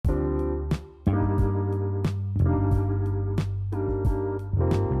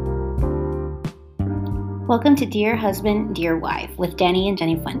Welcome to Dear Husband, Dear Wife with Danny and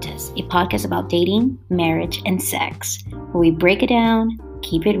Jenny Fuentes, a podcast about dating, marriage, and sex, where we break it down,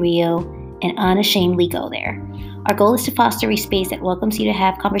 keep it real, and unashamedly go there. Our goal is to foster a space that welcomes you to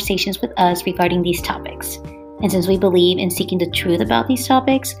have conversations with us regarding these topics. And since we believe in seeking the truth about these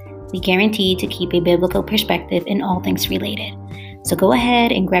topics, we guarantee to keep a biblical perspective in all things related. So go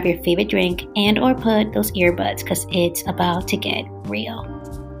ahead and grab your favorite drink and or put those earbuds because it's about to get real.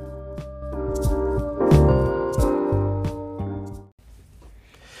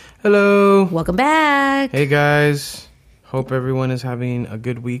 Hello. Welcome back. Hey guys. Hope everyone is having a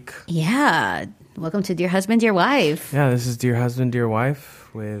good week. Yeah. Welcome to Dear Husband, Dear Wife. Yeah, this is Dear Husband, Dear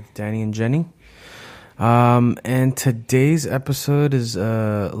Wife with Danny and Jenny. And today's episode is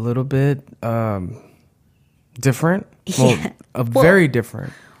a little bit different. Very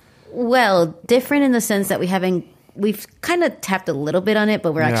different. Well, different in the sense that we've kind of tapped a little bit on it,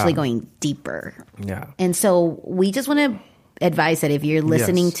 but we're actually going deeper. Yeah. And so we just want to advise that if you're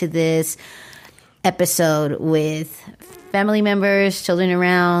listening to this episode with family members, children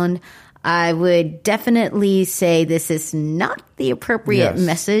around, I would definitely say this is not the appropriate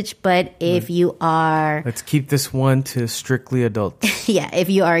message, but if you are... Let's keep this one to strictly adults. Yeah, if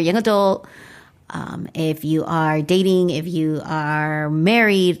you are a young adult, if you are dating, if you are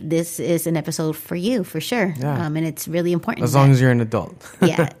married, this is an episode for you, for sure. Yeah. And it's really important. As long as you're an adult.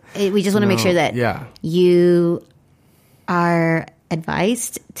 We just want to make sure that you are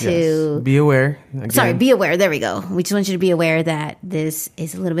advised to... Be aware. Again. Be aware. There we go. We just want you to be aware that this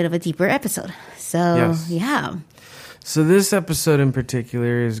is a little bit of a deeper episode. So, So this episode in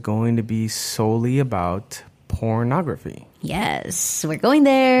particular is going to be solely about pornography. Yes, we're going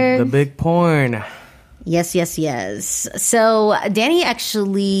there. The big porn. Yes. So Danny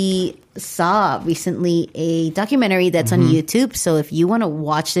actually saw recently a documentary that's on YouTube. So if you want to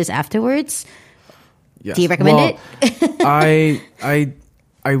watch this afterwards... Yes. Do you recommend it? I'm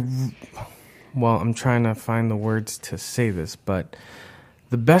trying to find the words to say this, but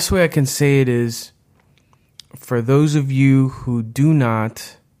the best way I can say it is for those of you who do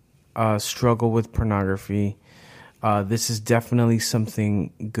not struggle with pornography, this is definitely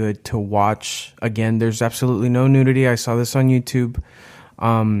something good to watch. Again, there's absolutely no nudity. I saw this on YouTube.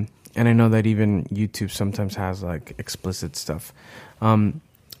 And I know that even YouTube sometimes has like explicit stuff.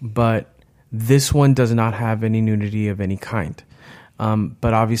 But this one does not have any nudity of any kind.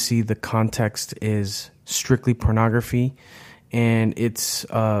 But obviously the context is strictly pornography, and it's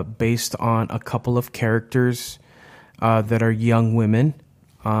based on a couple of characters that are young women,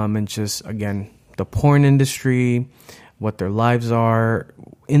 and just, again, the porn industry, what their lives are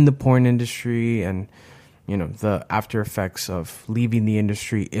in the porn industry, and, you know, the after effects of leaving the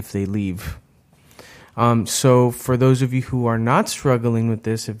industry if they leave. So for those of you who are not struggling with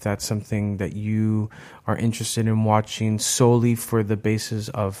this, if that's something that you are interested in watching solely for the basis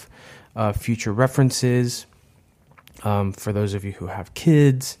of future references, for those of you who have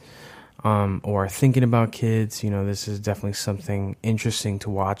kids or are thinking about kids, you know, this is definitely something interesting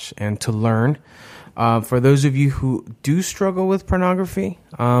to watch and to learn. For those of you who do struggle with pornography,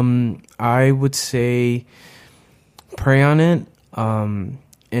 I would say pray on it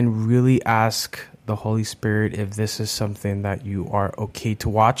and really ask the Holy Spirit if this is something that you are okay to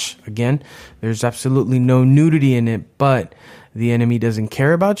watch. Again, there's absolutely no nudity in it, but the enemy doesn't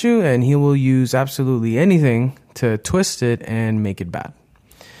care about you, and he will use absolutely anything to twist it and make it bad.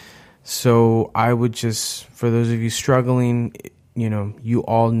 So I would just, for those of you struggling, you know, you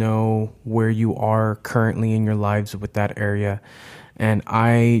all know where you are currently in your lives with that area. And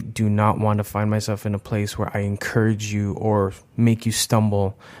I do not want to find myself in a place where I encourage you or make you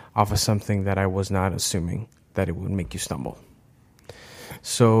stumble off of something that I was not assuming that it would make you stumble.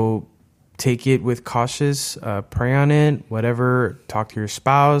 So take it with cautious, pray on it, whatever, talk to your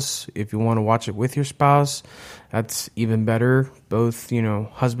spouse. If you want to watch it with your spouse, that's even better. Both, you know,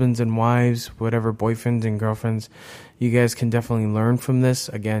 husbands and wives, whatever, boyfriends and girlfriends, you guys can definitely learn from this.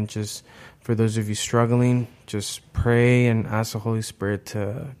 Again, just for those of you struggling, just pray and ask the Holy Spirit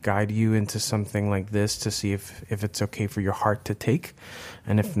to guide you into something like this to see if it's okay for your heart to take.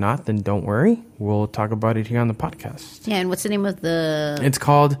 And if not, then don't worry. We'll talk about it here on the podcast. Yeah, and what's the name of the... It's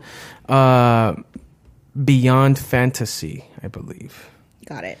called Beyond Fantasy, I believe.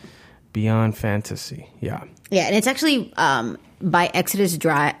 Got it. Beyond Fantasy, yeah. Yeah, and it's actually by Exodus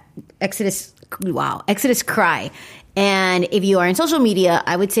Cry. And if you are in social media,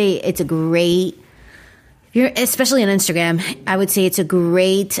 I would say it's a great... especially on Instagram, I would say it's a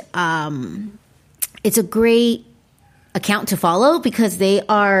great account to follow because they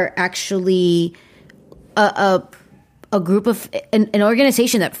are actually a a group of an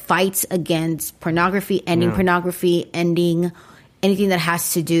organization that fights against pornography, ending pornography, ending anything that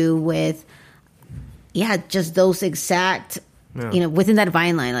has to do with just those exact within that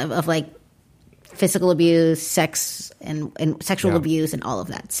fine line of like physical abuse, sex and sexual abuse and all of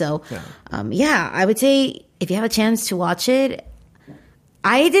that. So I would say if you have a chance to watch it,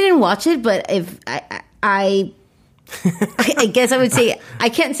 I didn't watch it, but if I guess I would say, I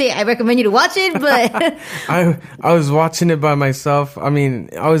can't say I recommend you to watch it, but I was watching it by myself. I mean,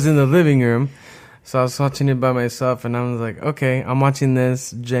 I was in the living room, so I was watching it by myself, and I was like, okay, I'm watching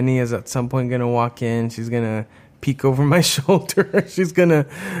this. Jenny is at some point going to walk in. She's going to peek over my shoulder. She's going to,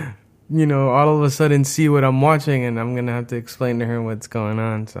 all of a sudden see what I'm watching, and I'm going to have to explain to her what's going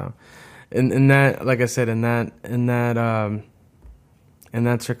on. So, in that, like I said, in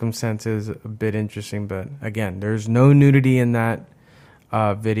that circumstance is a bit interesting, but again, there's no nudity in that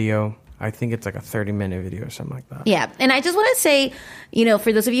video. I think it's like a 30-minute video or something like that. Yeah, and I just want to say,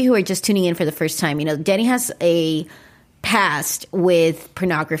 for those of you who are just tuning in for the first time, Danny has a past with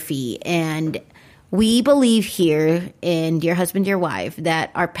pornography, and we believe here in Dear Husband, Dear Wife that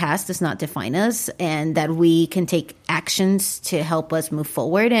our past does not define us and that we can take actions to help us move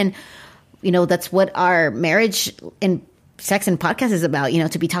forward. And, that's what our marriage and sex and podcast is about,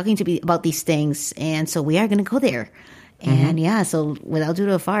 to be talking about these things. And so we are going to go there. And so without due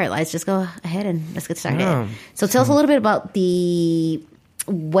to a fire, let's just go ahead and let's get started. Yeah. So tell us a little bit about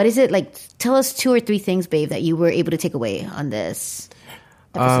what is it like? Tell us 2 or 3 things, babe, that you were able to take away on this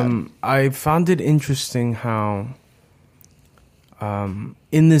episode. I found it interesting how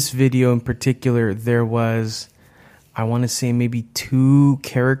in this video in particular, there was, I want to say maybe 2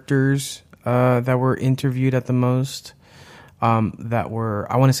 characters that were interviewed at the most. That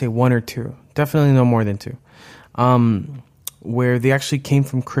were, I want to say 1 or 2, definitely no more than 2, where they actually came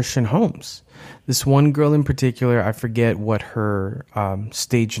from Christian homes. This one girl in particular, I forget what her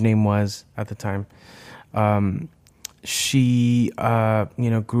stage name was at the time. She,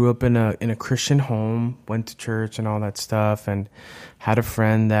 grew up in a Christian home, went to church and all that stuff, and had a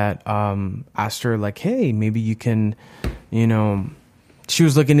friend that asked her like, "Hey, maybe you can, she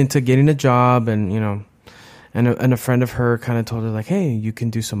was looking into getting a job, and And a friend of her kind of told her like, "Hey, you can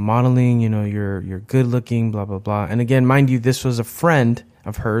do some modeling. You're good looking, blah blah blah." And again, mind you, this was a friend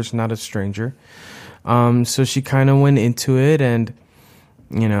of hers, not a stranger. So she kind of went into it, and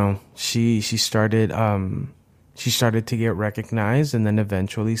she started to get recognized, and then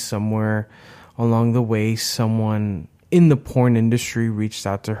eventually, somewhere along the way, someone in the porn industry reached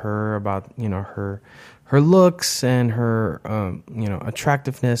out to her about her looks and her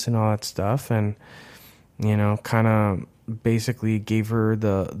attractiveness and all that stuff, and kind of basically gave her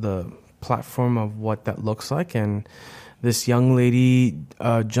the platform of what that looks like, and this young lady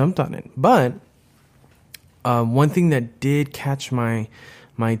jumped on it. But one thing that did catch my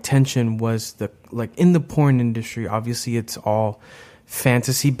attention was in the porn industry, obviously it's all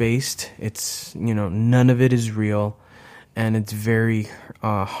fantasy based. It's none of it is real, and it's very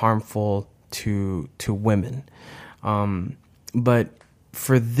harmful to women. But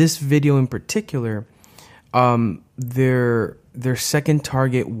for this video in particular, their second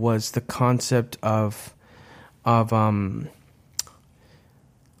target was the concept of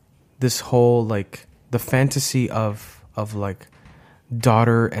this whole like the fantasy of like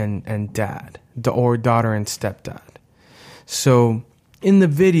daughter and dad, or daughter and stepdad. So in the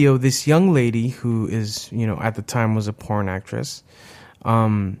video, this young lady who is at the time was a porn actress,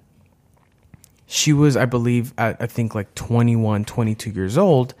 she was, I believe, I think like 21, 22 years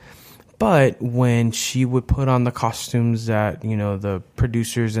old. But when she would put on the costumes that, the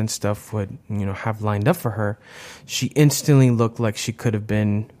producers and stuff would, have lined up for her, she instantly looked like she could have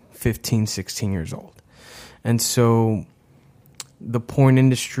been 15, 16 years old. And so the porn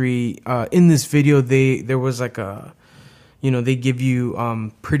industry, in this video, there was like they give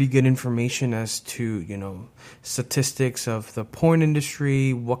you pretty good information as to, statistics of the porn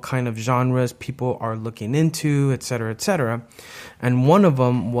industry, what kind of genres people are looking into, et cetera, et cetera. And one of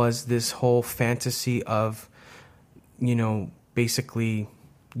them was this whole fantasy of, basically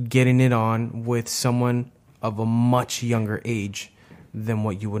getting it on with someone of a much younger age than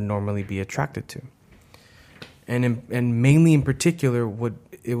what you would normally be attracted to. And mainly in particular,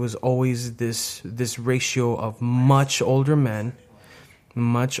 it was always this ratio of much older men,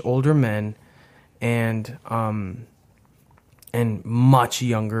 and much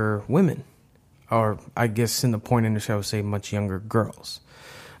younger women, or I guess in the porn industry I would say much younger girls.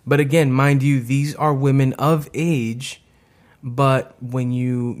 But again, mind you, these are women of age. But when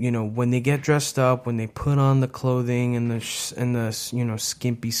when they get dressed up, when they put on the clothing and the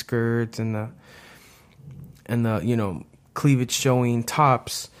skimpy skirts and the cleavage showing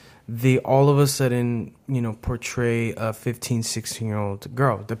tops, they all of a sudden portray a 15, 16-year-old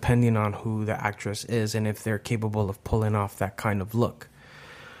girl, depending on who the actress is and if they're capable of pulling off that kind of look.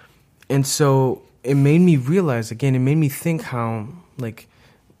 And so it made me realize, again, it made me think how, like,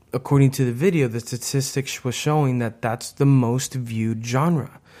 according to the video, the statistics was showing that that's the most viewed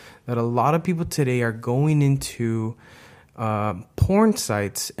genre. That a lot of people today are going into porn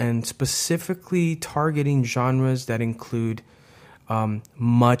sites and specifically targeting genres that include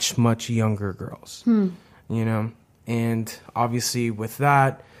much, much younger girls. And obviously with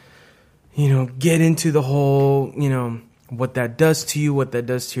that, get into the whole, what that does to you, what that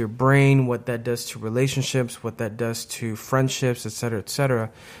does to your brain, what that does to relationships, what that does to friendships, et cetera, et cetera.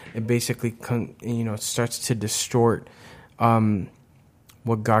 It basically, starts to distort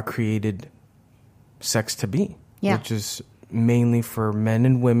what God created sex to be, which is mainly for men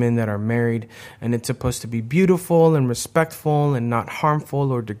and women that are married, and it's supposed to be beautiful and respectful and not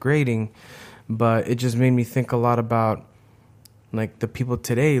harmful or degrading. But it just made me think a lot about, like, the people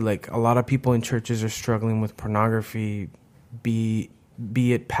today. Like, a lot of people in churches are struggling with pornography, be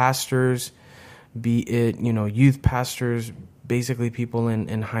it pastors, be it youth pastors, basically people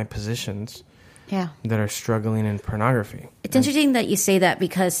in high positions that are struggling in pornography. It's interesting that you say that,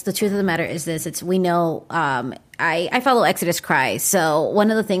 because the truth of the matter is this. We know, I follow Exodus Cry. So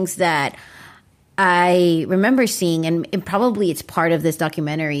one of the things that I remember seeing, and probably it's part of this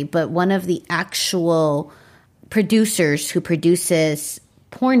documentary, but one of the actual producers who produces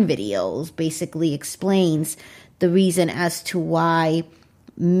porn videos basically explains the reason as to why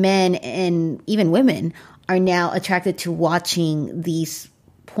men and even women are now attracted to watching these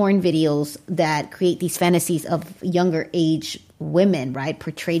porn videos that create these fantasies of younger age women, right?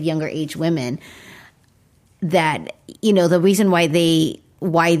 Portrayed younger age women. That, the reason why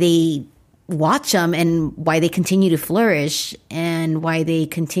they watch them and why they continue to flourish and why they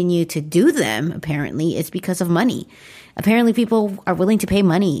continue to do them, apparently, is because of money. Apparently people are willing to pay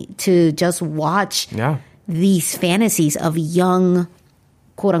money to just watch these fantasies of young,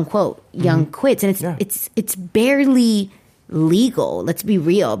 quote unquote, young quits. And it's barely legal. Let's be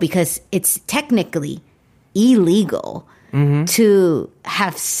real, because it's technically illegal to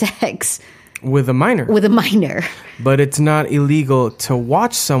have sex with a minor. But it's not illegal to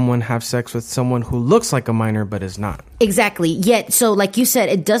watch someone have sex with someone who looks like a minor but is not. Exactly. Yet, so like you said,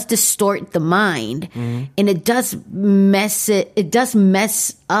 it does distort the mind, and it does mess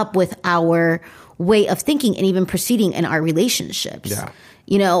up with our way of thinking and even proceeding in our relationships. Yeah.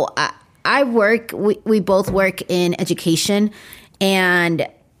 We both work in education, and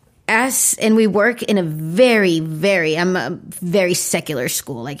we work in a I'm a very secular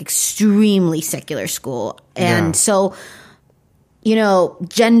school, like extremely secular school. And so,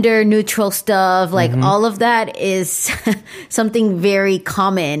 gender neutral stuff, like all of that is something very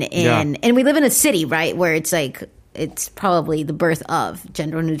common. And we live in a city, right, where it's like, it's probably the birth of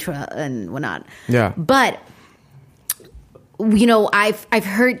gender neutral and whatnot. Yeah. But, I've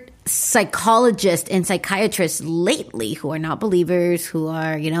heard psychologists and psychiatrists lately who are not believers, who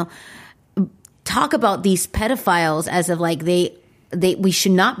are, talk about these pedophiles as of like we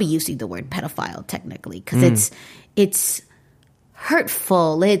should not be using the word pedophile technically, because it's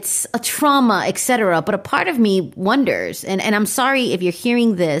hurtful, it's a trauma, etc. But a part of me wonders, and I'm sorry if you're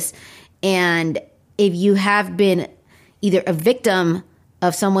hearing this and if you have been either a victim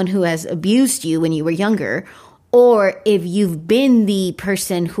of someone who has abused you when you were younger, or if you've been the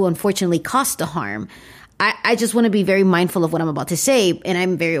person who unfortunately caused the harm. I just want to be very mindful of what I'm about to say, and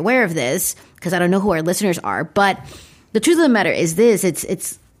I'm very aware of this because I don't know who our listeners are. But the truth of the matter is this: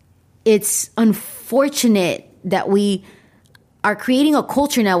 it's unfortunate that we are creating a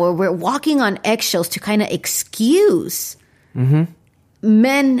culture now where we're walking on eggshells to kind of excuse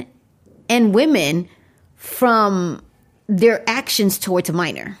men and women from their actions towards a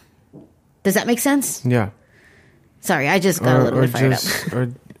minor. Does that make sense? Yeah. Sorry, I just got a little bit fired up.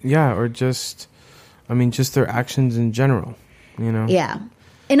 Or just their actions in general, Yeah.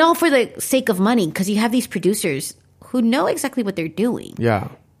 And all for the sake of money, because you have these producers who know exactly what they're doing. Yeah.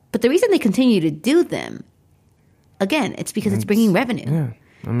 But the reason they continue to do them, again, it's because it's bringing revenue. Yeah.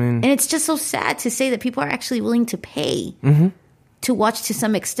 And it's just so sad to say that people are actually willing to pay to watch, to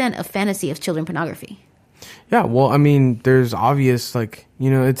some extent, a fantasy of children pornography. Yeah, well, there's obvious,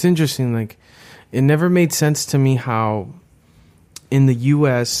 it's interesting, it never made sense to me how in the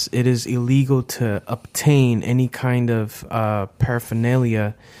U.S. it is illegal to obtain any kind of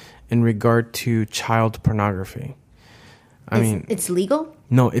paraphernalia in regard to child pornography. It's legal?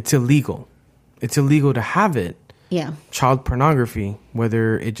 No, it's illegal. It's illegal to have it, Yeah. Child pornography,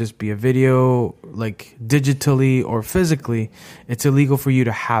 whether it just be a video, like digitally or physically, it's illegal for you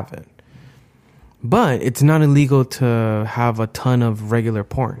to have it. But it's not illegal to have a ton of regular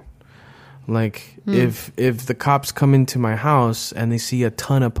porn. Like if the cops come into my house and they see a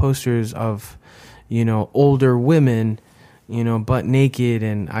ton of posters of, older women, butt naked,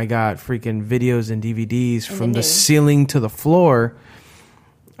 and I got freaking videos and DVDs from the ceiling to the floor,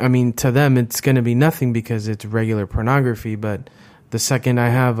 I mean, to them, it's going to be nothing because it's regular pornography. But the second I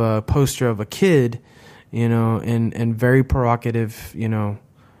have a poster of a kid, in very provocative,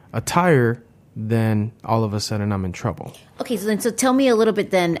 attire, then all of a sudden I'm in trouble. Okay, so tell me a little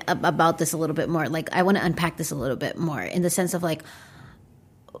bit then about this a little bit more. Like, I want to unpack this a little bit more in the sense of like,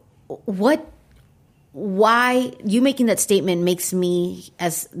 why you making that statement makes me,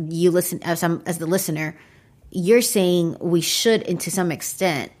 as the listener, you're saying we should, and to some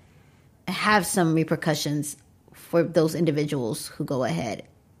extent, have some repercussions for those individuals who go ahead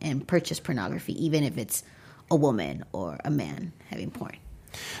and purchase pornography, even if it's a woman or a man having porn.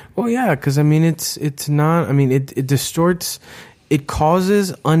 Well, yeah, because I mean, it's not. I mean, it distorts. It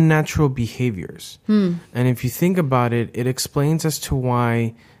causes unnatural behaviors, and if you think about it, it explains as to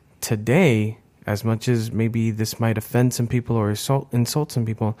why today, as much as maybe this might offend some people or insult some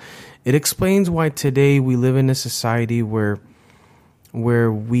people, it explains why today we live in a society where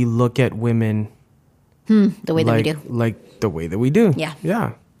we look at women the way that we do, like the way that we do.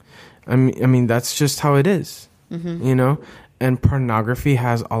 Yeah. I mean, that's just how it is, And pornography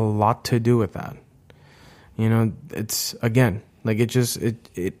has a lot to do with that. It's, again, like it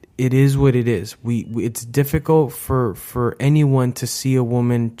is what it is. It's difficult for anyone to see a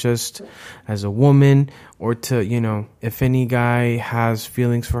woman just as a woman, or to, if any guy has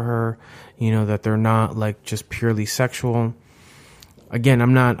feelings for her, that they're not like just purely sexual. Again,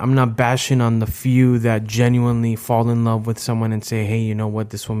 I'm not bashing on the few that genuinely fall in love with someone and say, hey, you know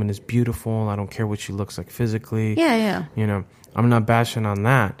what, this woman is beautiful. I don't care what she looks like physically. Yeah. I'm not bashing on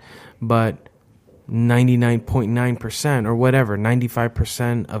that. But 99.9% or whatever,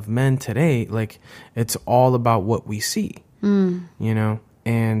 95% of men today, like, it's all about what we see, and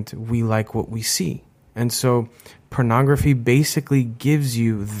we like what we see. And so pornography basically gives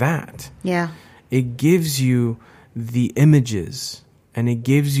you that. Yeah. It gives you the images. And it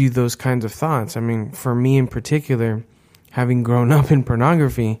gives you those kinds of thoughts. I mean, for me in particular, having grown up in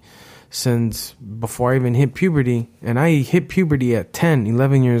pornography since before I even hit puberty, and I hit puberty at 10,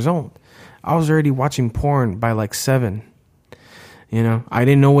 11 years old, I was already watching porn by like 7. I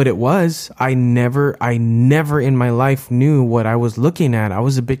didn't know what it was. I never in my life knew what I was looking at. I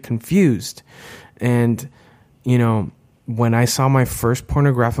was a bit confused. And, when I saw my first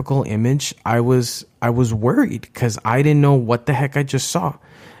pornographical image, I was worried because I didn't know what the heck I just saw.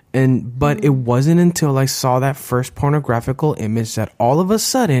 But it wasn't until I saw that first pornographical image that all of a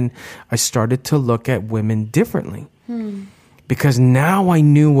sudden I started to look at women differently. Because now I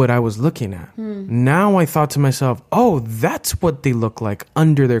knew what I was looking at. Now I thought to myself, oh, that's what they look like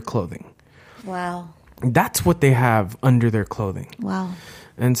under their clothing. Wow. That's what they have under their clothing. Wow.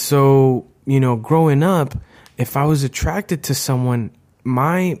 And so, growing up, if I was attracted to someone,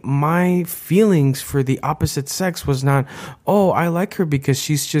 my feelings for the opposite sex was not, oh, I like her because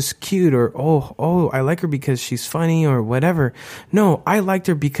she's just cute, or oh, I like her because she's funny, or whatever. No, I liked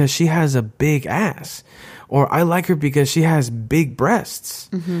her because she has a big ass, or I like her because she has big breasts,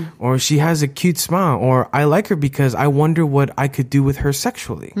 or she has a cute smile, or I like her because I wonder what I could do with her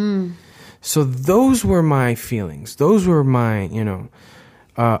sexually. So those were my feelings. Those were my,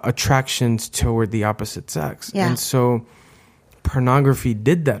 attractions toward the opposite sex. Yeah. And so pornography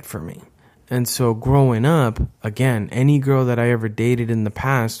did that for me. And so growing up, again, any girl that I ever dated in the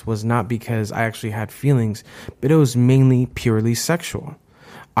past was not because I actually had feelings, but it was mainly purely sexual.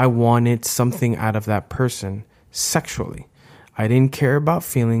 I wanted something out of that person sexually. I didn't care about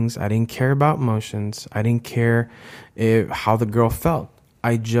feelings. I didn't care about emotions. I didn't care how the girl felt.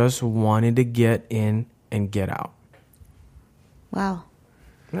 I just wanted to get in and get out. Wow.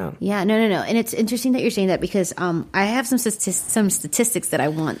 Yeah, no. And it's interesting that you're saying that because I have some statistics that I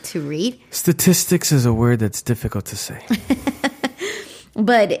want to read. Statistics is a word that's difficult to say.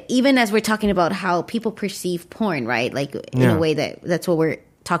 But even as we're talking about how people perceive porn, right? Like in a way that's what we're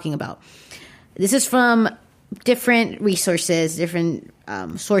talking about. This is from different resources, different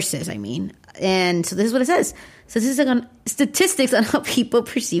sources, I mean. And so this is what it says. Statistics on how people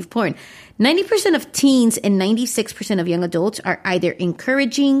perceive porn. 90% of teens and 96% of young adults are either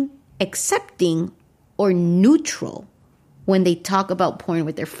encouraging, accepting, or neutral when they talk about porn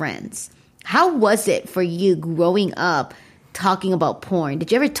with their friends. How was it for you growing up talking about porn?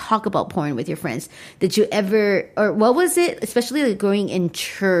 Did you ever talk about porn with your friends? Did you ever, or what was it, especially like growing in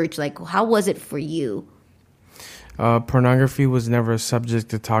church, like how was it for you? Pornography was never a subject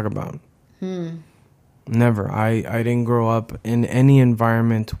to talk about. Never. I didn't grow up in any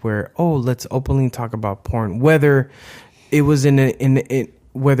environment where, let's openly talk about porn. Whether it was in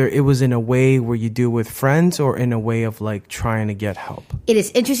a way where you do with friends or in a way of like trying to get help. It is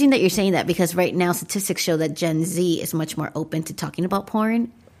interesting that you're saying that because right now statistics show that Gen Z is much more open to talking about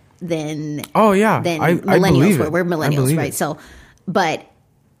porn than millennials. We're millennials, right? So, but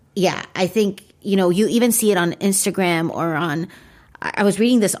yeah, I think, you even see it on Instagram or I was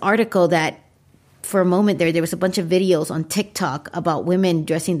reading this article that for a moment there was a bunch of videos on TikTok about women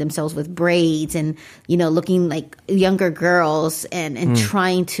dressing themselves with braids and, looking like younger girls and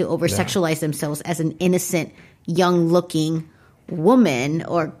trying to over-sexualize themselves as an innocent, young-looking woman,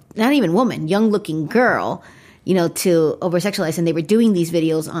 or not even woman, young-looking girl, to over-sexualize. And they were doing these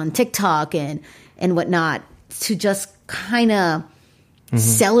videos on TikTok and whatnot to just kind of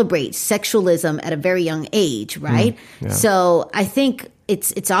celebrate sexualism at a very young age, right? So I think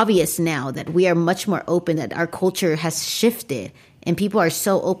it's obvious now that we are much more open, that our culture has shifted and people are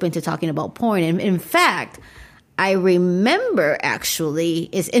so open to talking about porn. And in fact, I remember actually,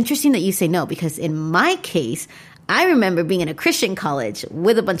 it's interesting that you say no, because in my case, I remember being in a Christian college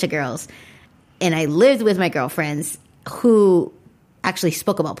with a bunch of girls and I lived with my girlfriends who actually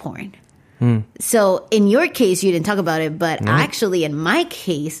spoke about porn. So in your case, you didn't talk about it, but actually in my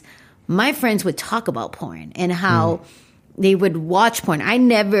case, my friends would talk about porn and how they would watch porn. I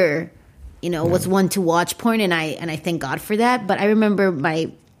never, was one to watch porn, and I thank God for that. But I remember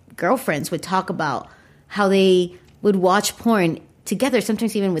my girlfriends would talk about how they would watch porn together,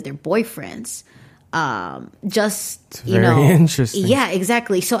 sometimes even with their boyfriends. It's very interesting. Yeah,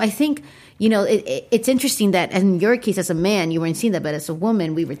 exactly. So I think, it's interesting that in your case as a man, you weren't seeing that, but as a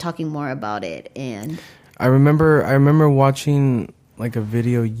woman, we were talking more about it. And I remember watching like a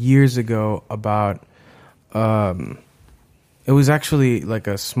video years ago about, it was actually like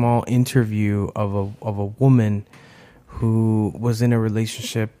a small interview of a woman who was in a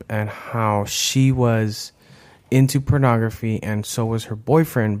relationship and how she was into pornography and so was her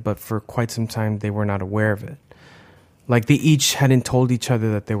boyfriend, but for quite some time they were not aware of it. Like they each hadn't told each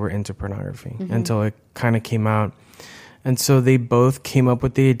other that they were into pornography until it kind of came out. And so they both came up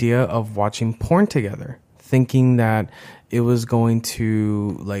with the idea of watching porn together, thinking that it was going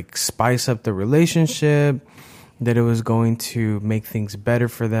to like spice up the relationship, that it was going to make things better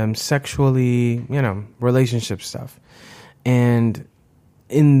for them sexually, relationship stuff. And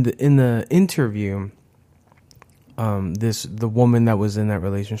in the interview, the woman that was in that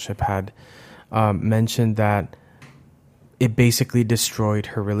relationship had mentioned that it basically destroyed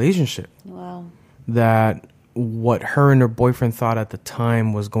her relationship. Wow. That what her and her boyfriend thought at the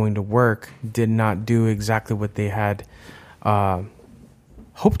time was going to work did not do exactly what they had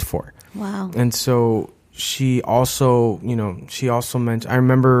hoped for. Wow. And so she also mentioned, I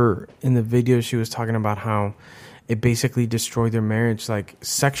remember in the video she was talking about how it basically destroyed their marriage. Like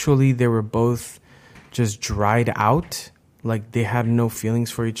sexually, they were both just dried out. Like they had no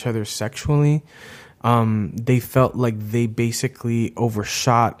feelings for each other sexually. They felt like they basically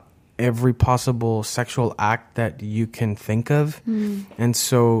overshot every possible sexual act that you can think of. And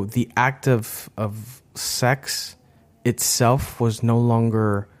so the act of sex itself was no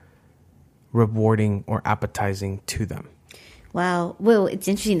longer rewarding or appetizing to them. Wow. Well, it's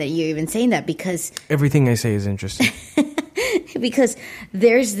interesting that you're even saying that because everything I say is interesting. Because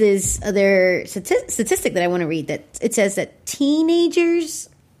there's this other statistic that I want to read that it says that teenagers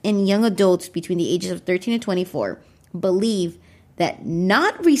and young adults between the ages of 13 and 24 believe that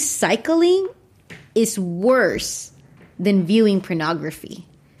not recycling is worse than viewing pornography.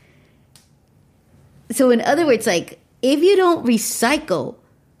 So in other words, like if you don't recycle,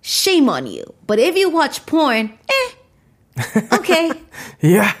 shame on you. But if you watch porn, okay.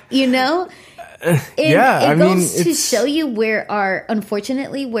 Yeah. It goes to show you where our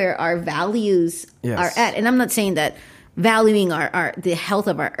values are at. And I'm not saying that valuing the health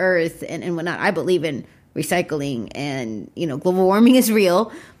of our earth and whatnot. I believe in recycling and, global warming is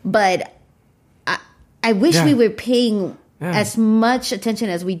real. But I wish we were paying as much attention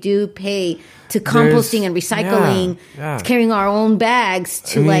as we do pay to composting and recycling, carrying our own bags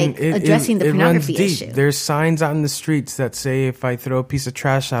to addressing the pornography issue. There's signs out in the streets that say if I throw a piece of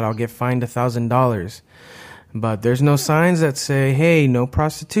trash out, I'll get fined $1,000. But there's no signs that say, hey, no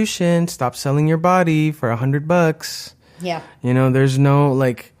prostitution, stop selling your body for $100. Yeah. There's no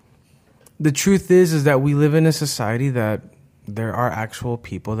the truth is that we live in a society that there are actual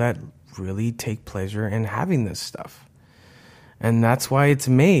people that really take pleasure in having this stuff. And that's why it's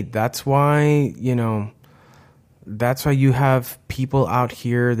made. That's why, that's why you have people out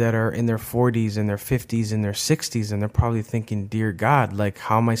here that are in their 40s and their 50s and their 60s, and they're probably thinking, dear God, like,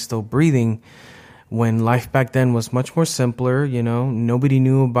 how am I still breathing when life back then was much more simpler? Nobody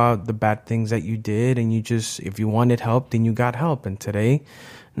knew about the bad things that you did, and you just, if you wanted help, then you got help. And today,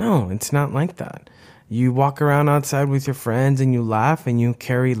 no, it's not like that. You walk around outside with your friends and you laugh and you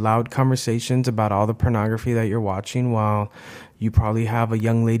carry loud conversations about all the pornography that you're watching, while you probably have a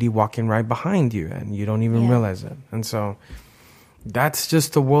young lady walking right behind you and you don't even realize it. And so that's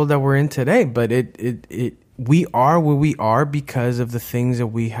just the world that we're in today. But we are where we are because of the things that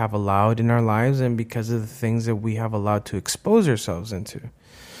we have allowed in our lives and because of the things that we have allowed to expose ourselves into.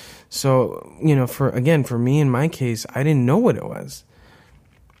 So, for me, in my case, I didn't know what it was.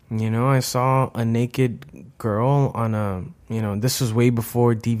 I saw a naked girl on this was way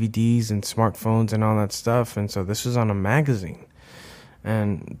before DVDs and smartphones and all that stuff. And so this was on a magazine.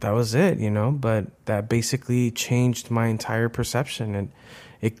 And that was it, but that basically changed my entire perception. And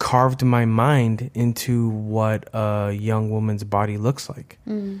it carved my mind into what a young woman's body looks like.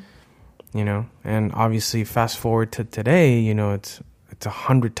 And obviously fast forward to today, it's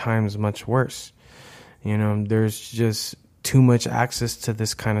 100 times much worse. There's just too much access to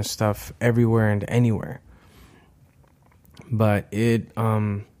this kind of stuff everywhere and anywhere. But it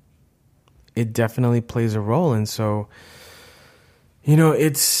definitely plays a role. And so,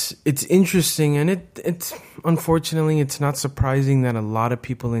 it's interesting, and it's unfortunately, it's not surprising that a lot of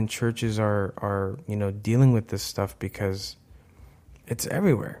people in churches are dealing with this stuff, because it's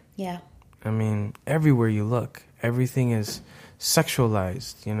everywhere. Yeah. I mean, everywhere you look, everything is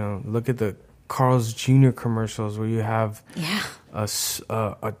sexualized. Look at the Carl's Jr. commercials where you have a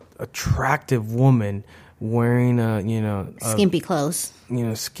attractive woman wearing skimpy clothes,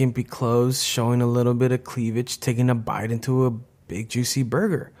 showing a little bit of cleavage, taking a bite into a big juicy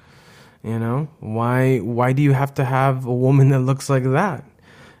burger. Why do you have to have a woman that looks like that?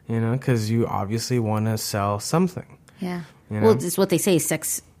 Because you obviously want to sell something. Yeah. Well, it's what they say,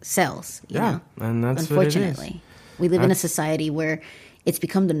 sex sells. And that's unfortunately, what it is. We live in a society where it's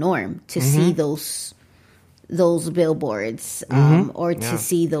become the norm to see those billboards or to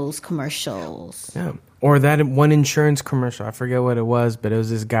see those commercials. Yeah. Or that one insurance commercial. I forget what it was, but it was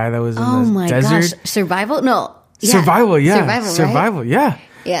this guy that was in the desert. Gosh. Survival? No. Yeah. Survival, right? yeah.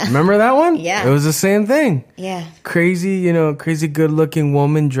 Yeah. Remember that one? Yeah. It was the same thing. Yeah. Crazy good-looking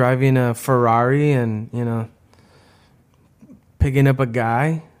woman driving a Ferrari and, picking up a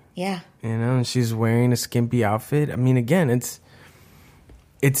guy. Yeah. And she's wearing a skimpy outfit. I mean, again, it's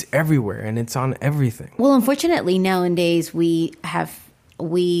everywhere and it's on everything. Well, unfortunately, nowadays we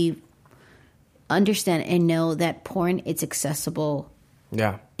understand and know that porn is accessible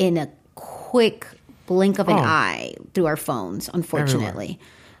in a quick blink of an eye through our phones, unfortunately. Everywhere.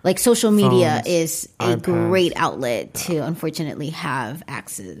 Like social media is a great outlet to unfortunately have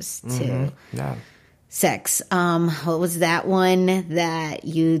access to sex. What was that one that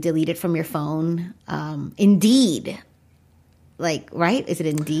you deleted from your phone? Indeed. Like, right? Is it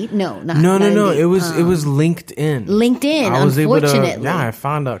Indeed? No, not Indeed. It was LinkedIn. LinkedIn, I was unfortunately. able to, I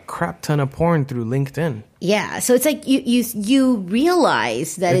found a crap ton of porn through LinkedIn. Yeah, so it's like you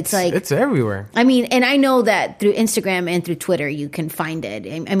realize that it's like... It's everywhere. I mean, and I know that through Instagram and through Twitter you can find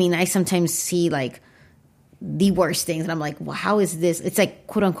it. I mean, I sometimes see like the worst things and I'm like, well, how is this? It's like,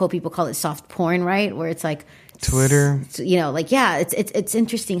 quote unquote, people call it soft porn, right? Where it's like... Twitter, it's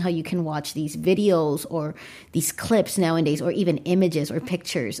interesting how you can watch these videos or these clips nowadays, or even images or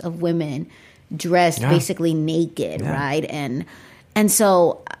pictures of women dressed basically naked, right? And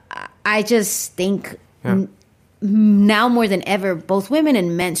so I just think now more than ever, both women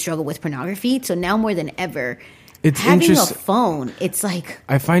and men struggle with pornography. So now more than ever, having a phone, it's like,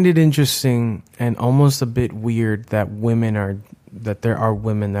 I find it interesting and almost a bit weird that there are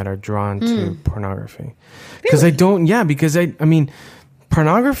women that are drawn to pornography. Because I mean,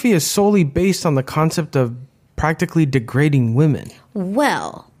 pornography is solely based on the concept of practically degrading women.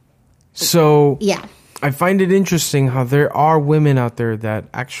 Well. So I find it interesting how there are women out there that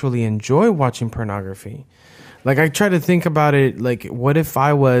actually enjoy watching pornography. Like, I try to think about it, like, what if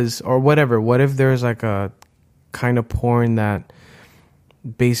I was, or whatever, what if there's like a kind of porn that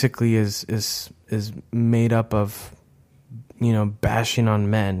basically is made up of, bashing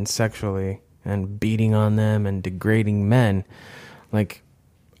on men sexually and beating on them and degrading men. Like,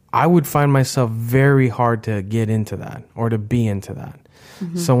 I would find myself very hard to get into that or to be into that.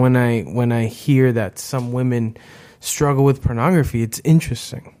 Mm-hmm. So when I hear that some women struggle with pornography, it's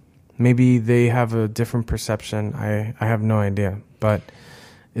interesting. Maybe they have a different perception. I have no idea, but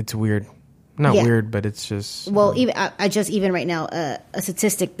it's weird. Not weird, but it's just... Well, even I just even right now, a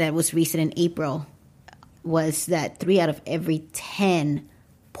statistic that was recent in April was that 3 out of every 10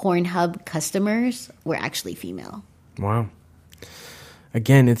 Pornhub customers were actually female. Wow.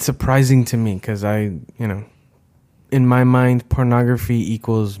 Again, it's surprising to me because in my mind, pornography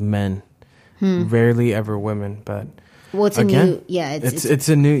equals men. Rarely ever women, but... Well, it's again, a new... Yeah, it's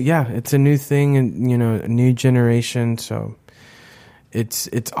a new thing, and, a new generation, so... It's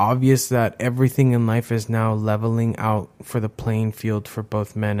obvious that everything in life is now leveling out for the playing field for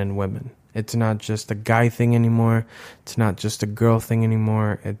both men and women. It's not just a guy thing anymore. It's not just a girl thing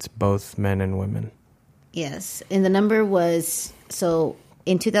anymore. It's both men and women. Yes, and the number was so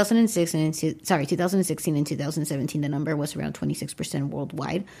in 2016 and 2017, the number was around 26%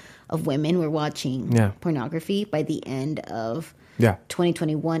 worldwide of women were watching pornography. By the end of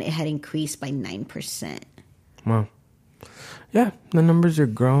 2021, it had increased by 9%. Wow. Yeah, the numbers are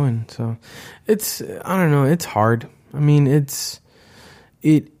growing. So it's, I don't know, it's hard. I mean, it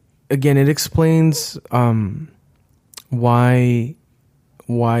explains why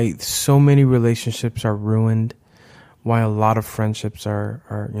so many relationships are ruined, why a lot of friendships are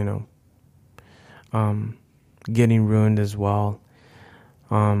getting ruined as well.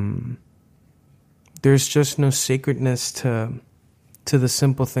 There's just no sacredness to the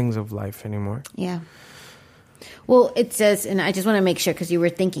simple things of life anymore. Yeah. Well, it says, and I just want to make sure, because you were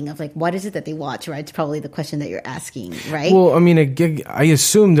thinking of like, what is it that they watch, right? It's probably the question that you're asking, right? Well, I mean, I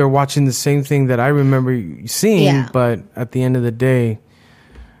assume they're watching the same thing that I remember seeing, but at the end of the day...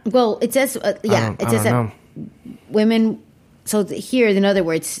 Well, it says, it says that women... So here, in other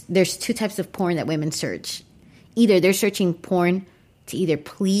words, there's 2 types of porn that women search. Either they're searching porn to either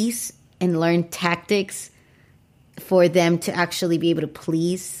please and learn tactics for them to actually be able to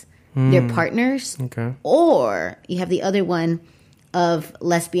please their partners. Okay. Or you have the other one of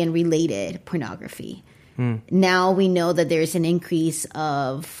lesbian-related pornography. Now we know that there's an increase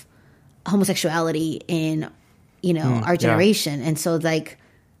of homosexuality in, our generation. And so, like,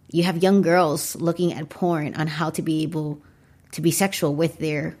 you have young girls looking at porn on how to be able to be sexual with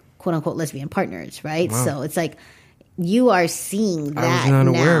their quote-unquote lesbian partners, right? Wow. So it's like you are seeing that I was not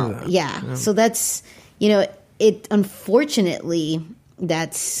now. Aware of that. Yeah. So that's, it unfortunately,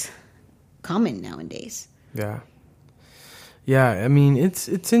 that's common nowadays. Yeah. I mean,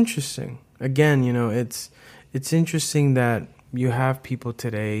 it's interesting. Again, it's interesting that you have people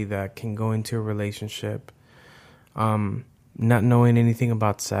today that can go into a relationship, not knowing anything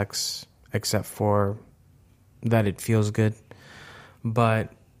about sex except for that it feels good, but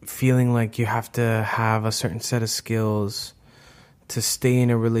feeling like you have to have a certain set of skills to stay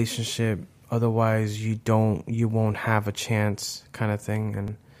in a relationship. Otherwise, you won't have a chance, kind of thing.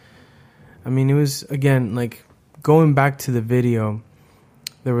 And I mean, it was, again, like, going back to the video,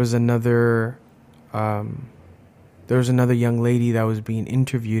 there was another young lady that was being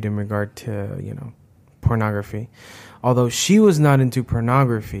interviewed in regard to, pornography. Although she was not into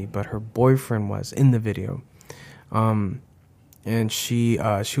pornography, but her boyfriend was in the video. And she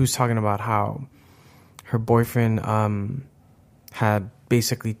was talking about how her boyfriend had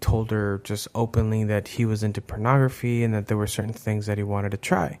basically told her just openly that he was into pornography and that there were certain things that he wanted to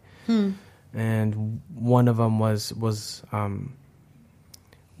try. And one of them was a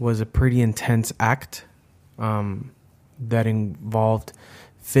pretty intense act that involved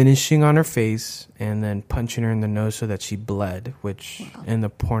finishing on her face and then punching her in the nose so that she bled, which in the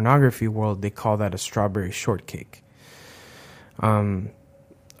pornography world, they call that a strawberry shortcake.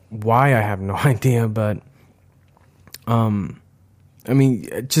 Why, I have no idea, but I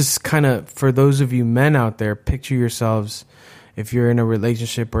mean, just kind of, for those of you men out there, picture yourselves, if you're in a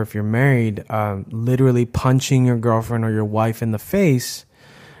relationship or if you're married, literally punching your girlfriend or your wife in the face,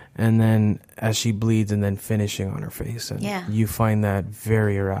 and then as she bleeds, and then finishing on her face. And you find that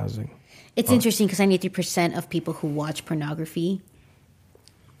very arousing. It's interesting because 93% of people who watch pornography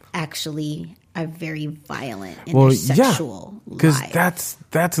actually are very violent in their sexual lives. Because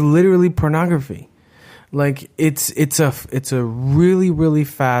that's literally pornography. Like, it's a really, really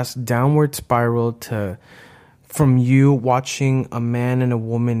fast downward spiral from you watching a man and a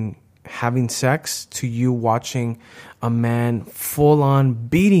woman having sex to you watching a man full on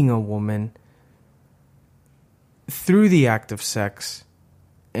beating a woman through the act of sex,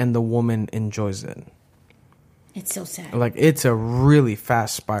 and the woman enjoys it. It's so sad. Like, it's a really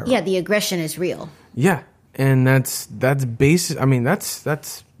fast spiral. Yeah, the aggression is real. Yeah, and that's basic. I mean, that's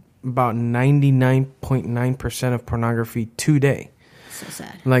about 99.9% of pornography today. So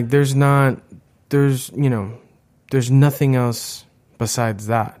sad. Like, there's nothing else besides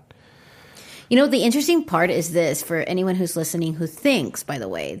that. The interesting part is this, for anyone who's listening who thinks, by the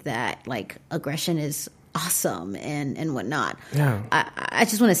way, that like aggression is awesome and whatnot. Yeah. I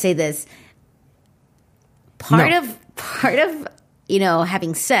just want to say this. Part of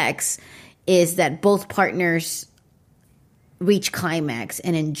having sex is that both partners reach climax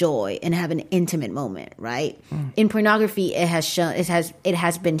and enjoy and have an intimate moment, right? In pornography, it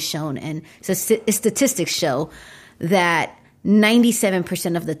has been shown, and statistics show that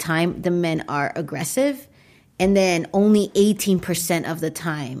 97% of the time the men are aggressive, and then only 18% of the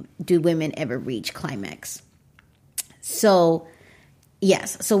time do women ever reach climax. So,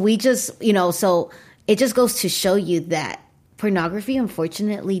 yes. So we just, so it just goes to show you that pornography,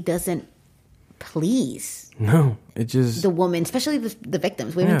 unfortunately, doesn't please. No, it just... the woman, especially the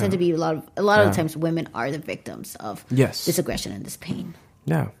victims. Women tend to be a lot of the times women are the victims of this aggression and this pain.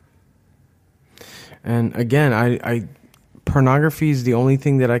 Yeah. And again, I pornography is the only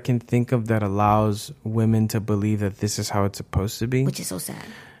thing that I can think of that allows women to believe that this is how it's supposed to be. Which is so sad.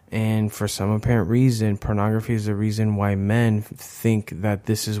 And for some apparent reason, pornography is the reason why men think that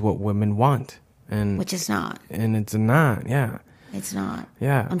this is what women want. Which is not. And it's not, yeah. It's not.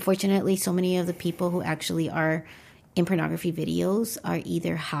 Yeah. Unfortunately, so many of the people who actually are in pornography videos are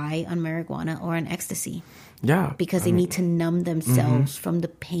either high on marijuana or on ecstasy. Yeah. Because they need to numb themselves from the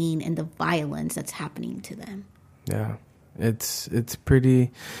pain and the violence that's happening to them. Yeah. It's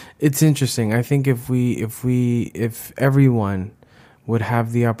interesting. I think if everyone would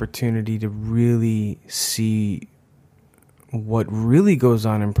have the opportunity to really see what really goes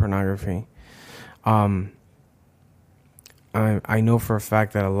on in pornography, I know for a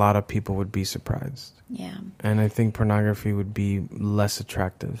fact that a lot of people would be surprised. Yeah. And I think pornography would be less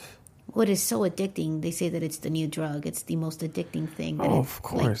attractive. What is so addicting, they say that it's the new drug. It's the most addicting thing. That of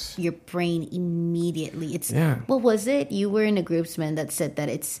course. Like, your brain immediately. Yeah. What was it? You were in a groupsman that said that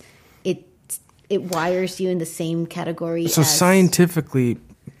it wires you in the same category So scientifically,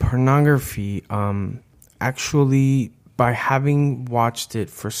 pornography, actually, by having watched it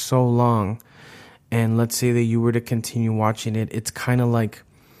for so long, and let's say that you were to continue watching it, it's kind of like,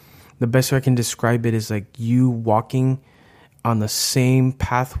 the best way I can describe it is like you walking on the same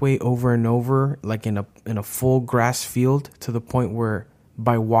pathway over and over, like in a full grass field, to the point where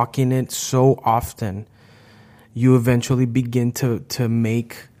by walking it so often, you eventually begin to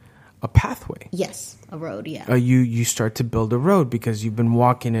make a pathway. Yes, a road, yeah. You start to build a road because you've been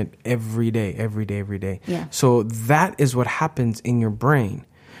walking it every day. Yeah. So that is what happens in your brain,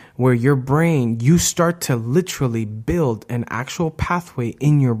 where your brain, you start to literally build an actual pathway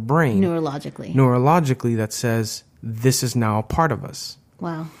in your brain. Neurologically that says, this is now a part of us.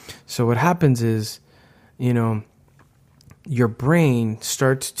 Wow. So what happens is, your brain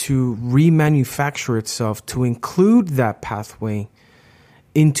starts to remanufacture itself to include that pathway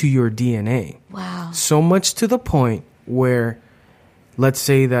into your DNA. Wow. So much to the point where, let's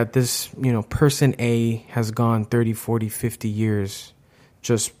say that this, person A has gone 30, 40, 50 years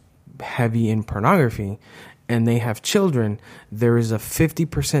just heavy in pornography, and they have children, there is a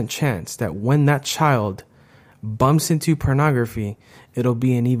 50% chance that when that child bumps into pornography, it'll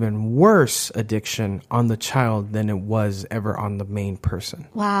be an even worse addiction on the child than it was ever on the main person.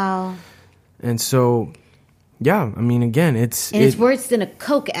 Wow. And so, yeah, I mean, again, it's worse than a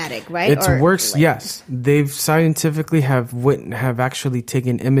coke addict, right? It's worse. Yes, they've scientifically have actually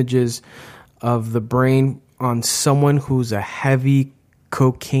taken images of the brain on someone who's a heavy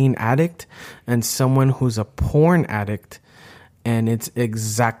cocaine addict and someone who's a porn addict, and it's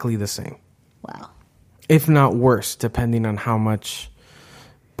exactly the same. Wow. If not worse, depending on how much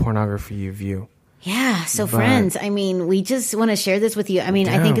pornography you view. Yeah. So, friends, I mean, we just want to share this with you. I mean,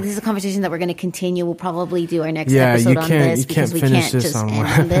 I think this is a conversation that we're going to continue. We'll probably do our next episode on this because we can't just end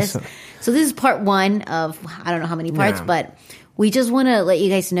on this. So this is part one of, I don't know how many parts, but we just want to let you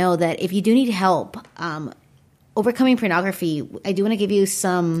guys know that if you do need help overcoming pornography, I do want to give you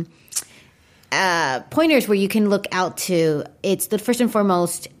some pointers where you can look out to. It's the first and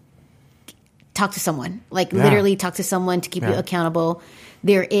foremost, talk to someone. Literally talk to someone to keep you accountable.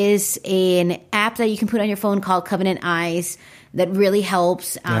 There is an app that you can put on your phone called Covenant Eyes that really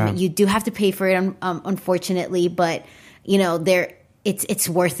helps. You do have to pay for it, unfortunately, but it's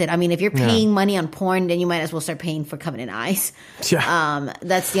worth it. I mean, if you're paying money on porn, then you might as well start paying for Covenant Eyes. Yeah.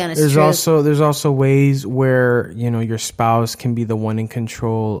 That's the honest truth. There's also ways where, your spouse can be the one in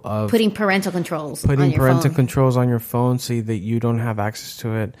control of putting parental controls on your phone so that you don't have access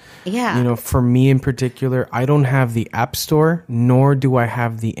to it. Yeah. For me in particular, I don't have the App Store, nor do I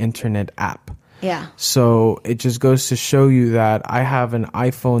have the Internet app. Yeah. So it just goes to show you that I have an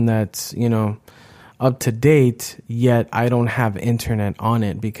iPhone that's, up to date, yet I don't have internet on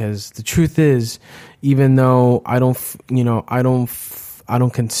it, because the truth is, even though I don't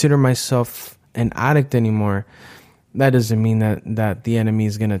consider myself an addict anymore, that doesn't mean that the enemy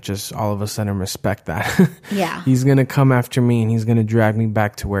is going to just all of a sudden respect that. Yeah. He's going to come after me and he's going to drag me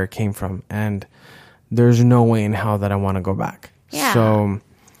back to where it came from. And there's no way in hell that I want to go back. Yeah. So,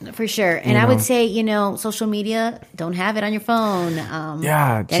 for sure. And I would say, social media, don't have it on your phone.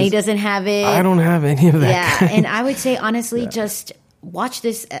 Danny doesn't have it. I don't have any of that. Yeah. And I would say, honestly, just watch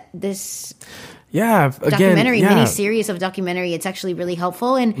this documentary, mini series of documentary. It's actually really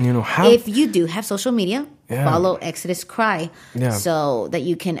helpful. And if you do have social media, follow Exodus Cry so that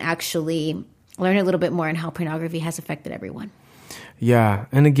you can actually learn a little bit more on how pornography has affected everyone. Yeah.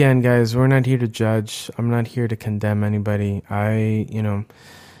 And again, guys, we're not here to judge. I'm not here to condemn anybody.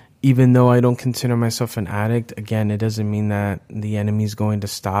 Even though I don't consider myself an addict, again, it doesn't mean that the enemy's going to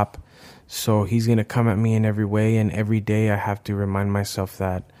stop. So he's going to come at me in every way. And every day I have to remind myself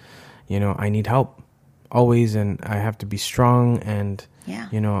that, I need help always. And I have to be strong. And,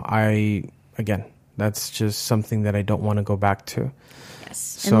 that's just something that I don't want to go back to. Yes.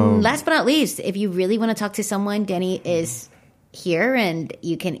 So, and last but not least, if you really want to talk to someone, Danny is here, and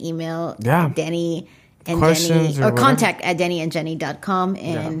you can email Danny and Jenny, or contact at DannyandJenny.com,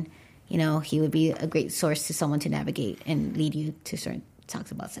 and he would be a great source to someone to navigate and lead you to certain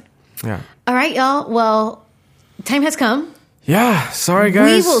talks about it. Yeah. All right, y'all. Well, time has come. Yeah. Sorry,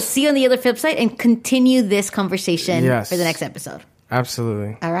 guys. We will see you on the other flip side and continue this conversation for the next episode.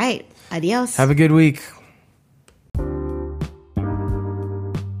 Absolutely. All right. Adios. Have a good week.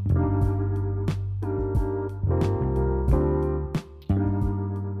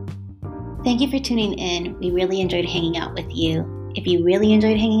 Thank you for tuning in. We really enjoyed hanging out with you. If you really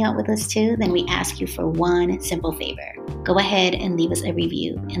enjoyed hanging out with us too, then we ask you for one simple favor. Go ahead and leave us a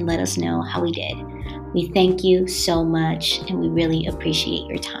review and let us know how we did. We thank you so much, and we really appreciate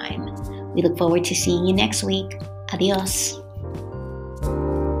your time. We look forward to seeing you next week. Adios.